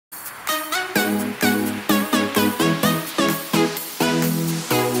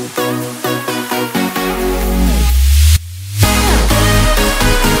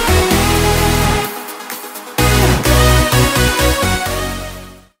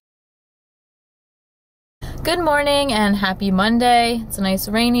Good morning and happy Monday. It's a nice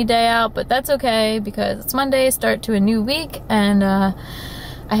rainy day out, but that's okay because it's Monday, start to a new week, and I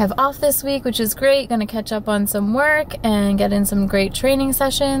have off this week, which is great. Gonna catch up on some work and get in some great training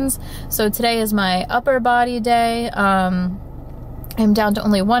sessions. So today is my upper body day. I'm down to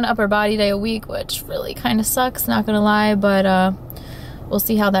only one upper body day a week, which really kind of sucks, not gonna lie, but we'll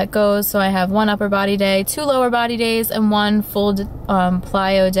see how that goes. So I have one upper body day, 2 lower body days, and 1 full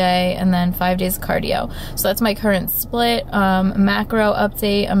plyo day, and then 5 days4cardio. So that's my current split. Macro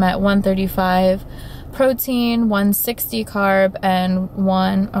update, I'm at 135 protein, 160 carb, and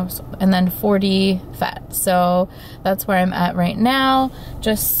then 40 fat. So that's where I'm at right now.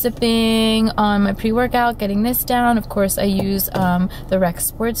 Just sipping on my pre-workout, getting this down. Of course, I use the Rexx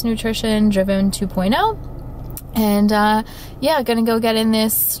Sports Nutrition Driven 2.0. And yeah, gonna go get in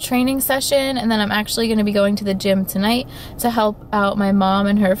this training session, and then I'm actually gonna be going to the gym tonight to help out my mom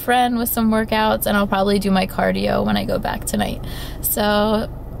and her friend with some workouts, and I'll probably do my cardio when I go back tonight. So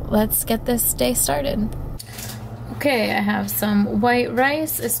let's get this day started. Okay, I have some white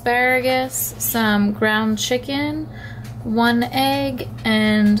rice, asparagus, some ground chicken, 1 egg,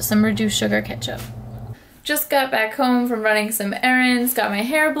 and some reduced sugar ketchup. Just got back home from running some errands, got my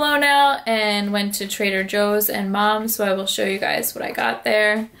hair blown out, and went to Trader Joe's and Mom's, so I will show you guys what I got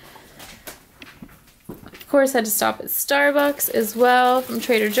there. Of course, I had to stop at Starbucks as well from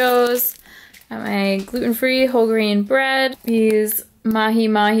Trader Joe's. Got my gluten-free whole grain bread, these mahi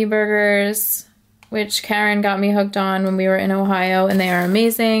burgers, which Karen got me hooked on when we were in Ohio, and they are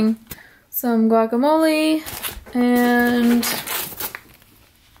amazing. Some guacamole, and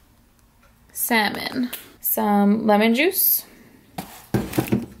salmon. Some lemon juice,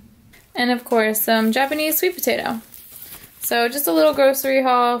 and of course some Japanese sweet potato. So just a little grocery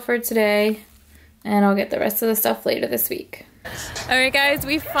haul for today, and I'll get the rest of the stuff later this week. Alright guys,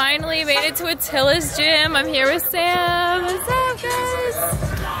 we finally made it to Attila's gym. I'm here with Sam. What's up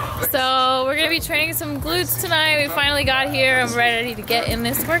guys? So we're going to be training some glutes tonight. We finally got here. I'm ready to get in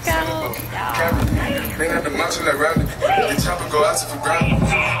this workout.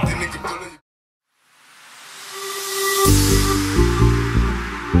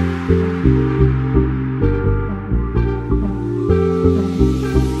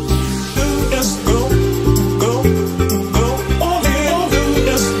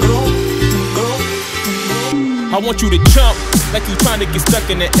 I want you to jump like you trying to get stuck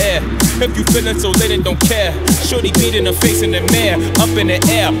in the air. If you feeling so lit and don't care, shorty beat in the face in the mirror, up in the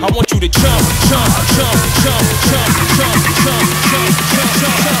air. I want you to jump, jump, jump, jump, jump, jump, jump, jump,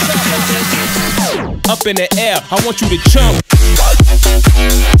 jump, jump, up in the air. I want you to jump,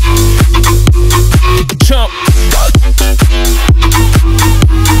 jump.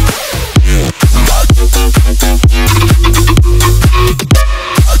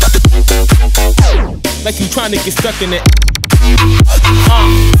 Like you trying to get stuck in it,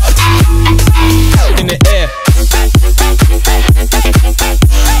 in the air.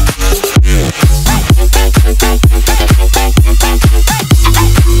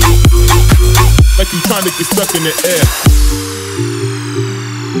 Like you trying to get stuck in the air.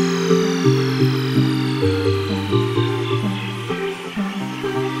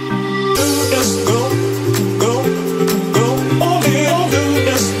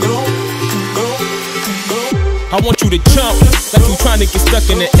 I want you to jump like you trying to get stuck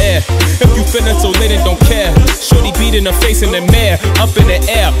in the air. If you feeling so lit and don't care, shorty beat in the face in the mirror, up in the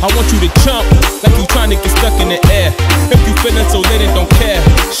air. I want you to jump like you trying to get stuck in the air. If you feeling so lit and don't care,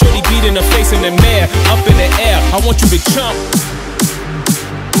 shorty beat in the face in the mirror, up in the air. I want you to jump,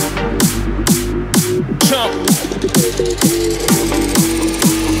 jump.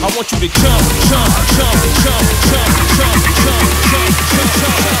 I want you to jump, jump, jump, jump, jump, jump, jump, jump,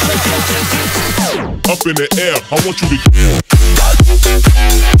 jump, jump, up in the air. I want you to jump,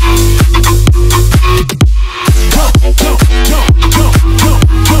 jump, jump, jump, jump,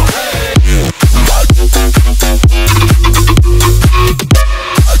 jump.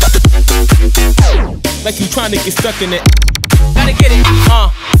 Like you trying to get stuck in it. Gotta get it,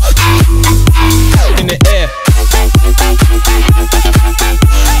 in the air.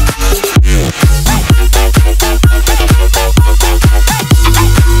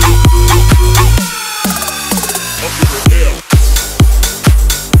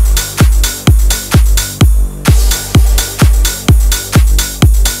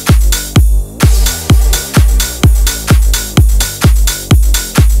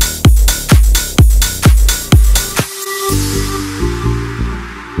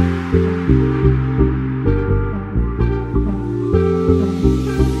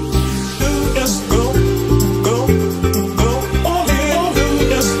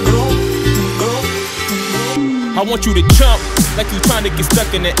 I want you to jump like you trying to get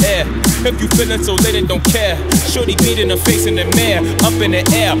stuck in the air. If you feeling so lit and don't care, shorty beating her face in the mirror, up in the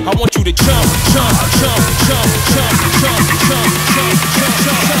air. I want you to jump, jump, jump, jump, jump, jump, jump, jump,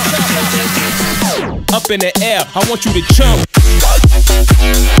 jump, jump, up in the air. I want you to jump,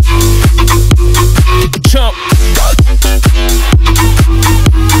 jump.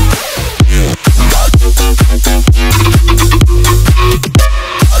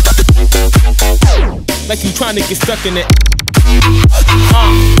 Like you trying to get stuck in it.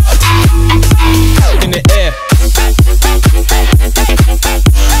 In the air.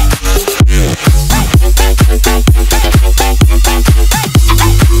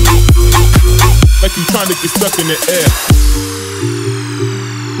 Like you trying to get stuck in the air.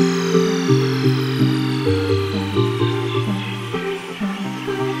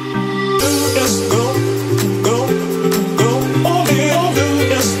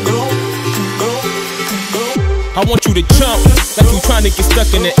 I want you to jump like you trying to get stuck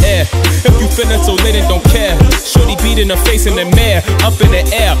in the air. If you feeling so lit and don't care, shorty beating her face in the mirror, up in the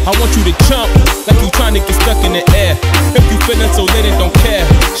air. I want you to jump like you trying to get stuck in the air. If you feeling so lit and don't care,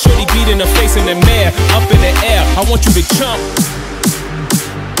 shorty beating her face in the mirror, up in the air. I want you to jump,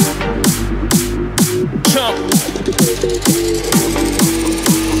 jump.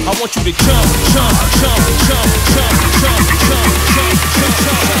 I want you to jump, jump, jump, jump, jump, jump, jump,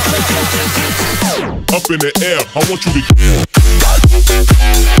 jump, jump, jump. Up in the air, I want you to jump,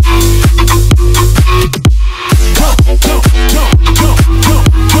 jump, jump, jump,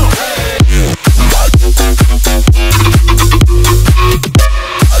 jump.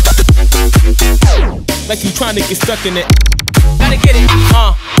 Like you trying to get stuck in it. Gotta get it,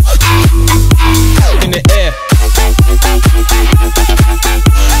 in the air.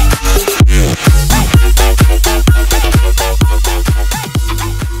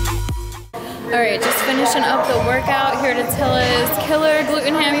 Alright, just finishing up the workout here to Tilla's killer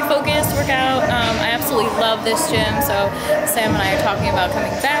gluten hammy focused workout. I absolutely love this gym, so Sam and I are talking about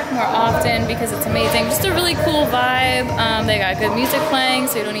coming back more often because it's amazing. Just a really cool vibe. They got good music playing,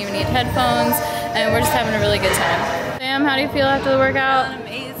 so you don't even need headphones, and we're just having a really good time. Sam, how do you feel after the workout?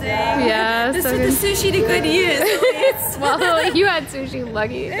 Amazing. Yeah, this so is the sushi to good use. Well, you had sushi,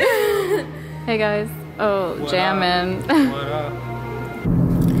 lucky. Hey guys. Oh, jammin'. What up?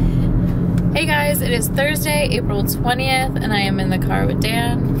 Hey guys, it is Thursday, April 20th, and I am in the car with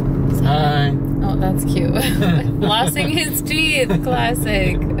Dan. Hi. Oh, that's cute. Flossing his teeth,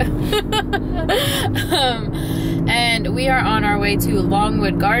 classic. And we are on our way to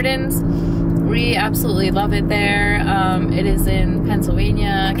Longwood Gardens. We absolutely love it there. It is in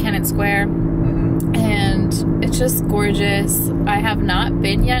Pennsylvania, Kennett Square, and it's just gorgeous. I have not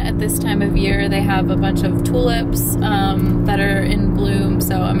been yet at this time of year. They have a bunch of tulips that are in bloom,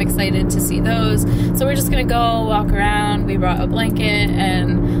 so I'm excited to see those. So we're just gonna go walk around. We brought a blanket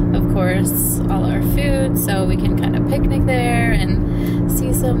and of course all our food, so we can kind of picnic there and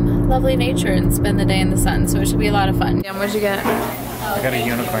see some lovely nature and spend the day in the sun. So it should be a lot of fun. What'd you get? I got a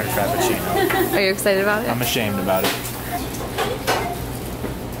unicorn frappuccino. Are you excited about it? I'm ashamed about it.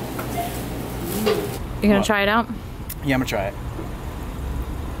 You gonna try it out? Yeah, I'm gonna try it.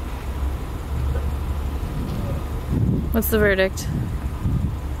 What's the verdict?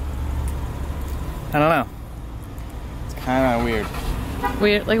 I don't know. It's kind of weird.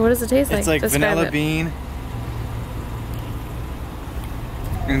 Weird. Like, what does it taste like? It's like Describe vanilla it. bean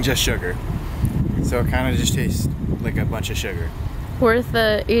and just sugar. So it kind of just tastes like a bunch of sugar. Worth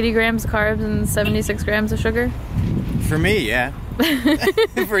the 80 grams of carbs and 76 grams of sugar? For me, yeah.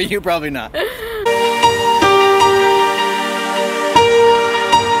 For you, probably not.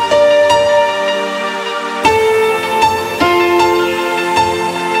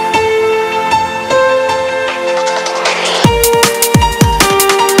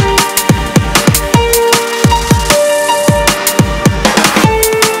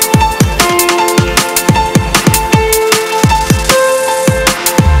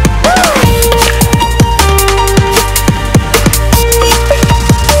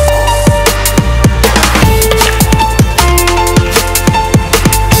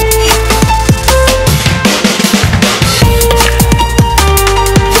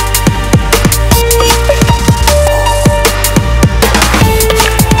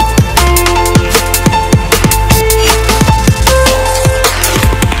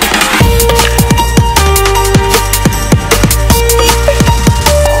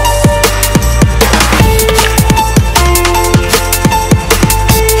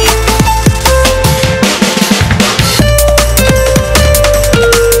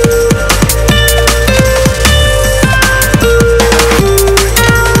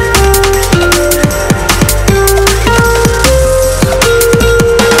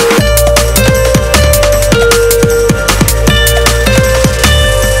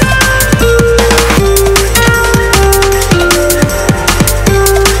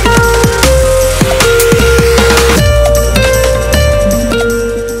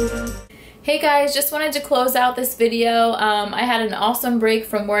 just wanted to close out this video. I had an awesome break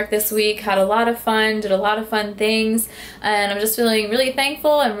from work this week, had a lot of fun, did a lot of fun things, and I'm just feeling really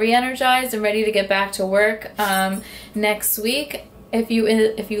thankful and re-energized and ready to get back to work next week. If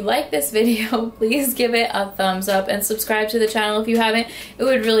you like this video, please give it a thumbs up and subscribe to the channel if you haven't. It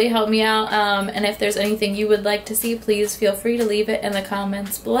would really help me out. And if there's anything you would like to see, please feel free to leave it in the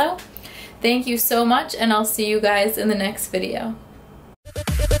comments below. Thank you so much, and I'll see you guys in the next video.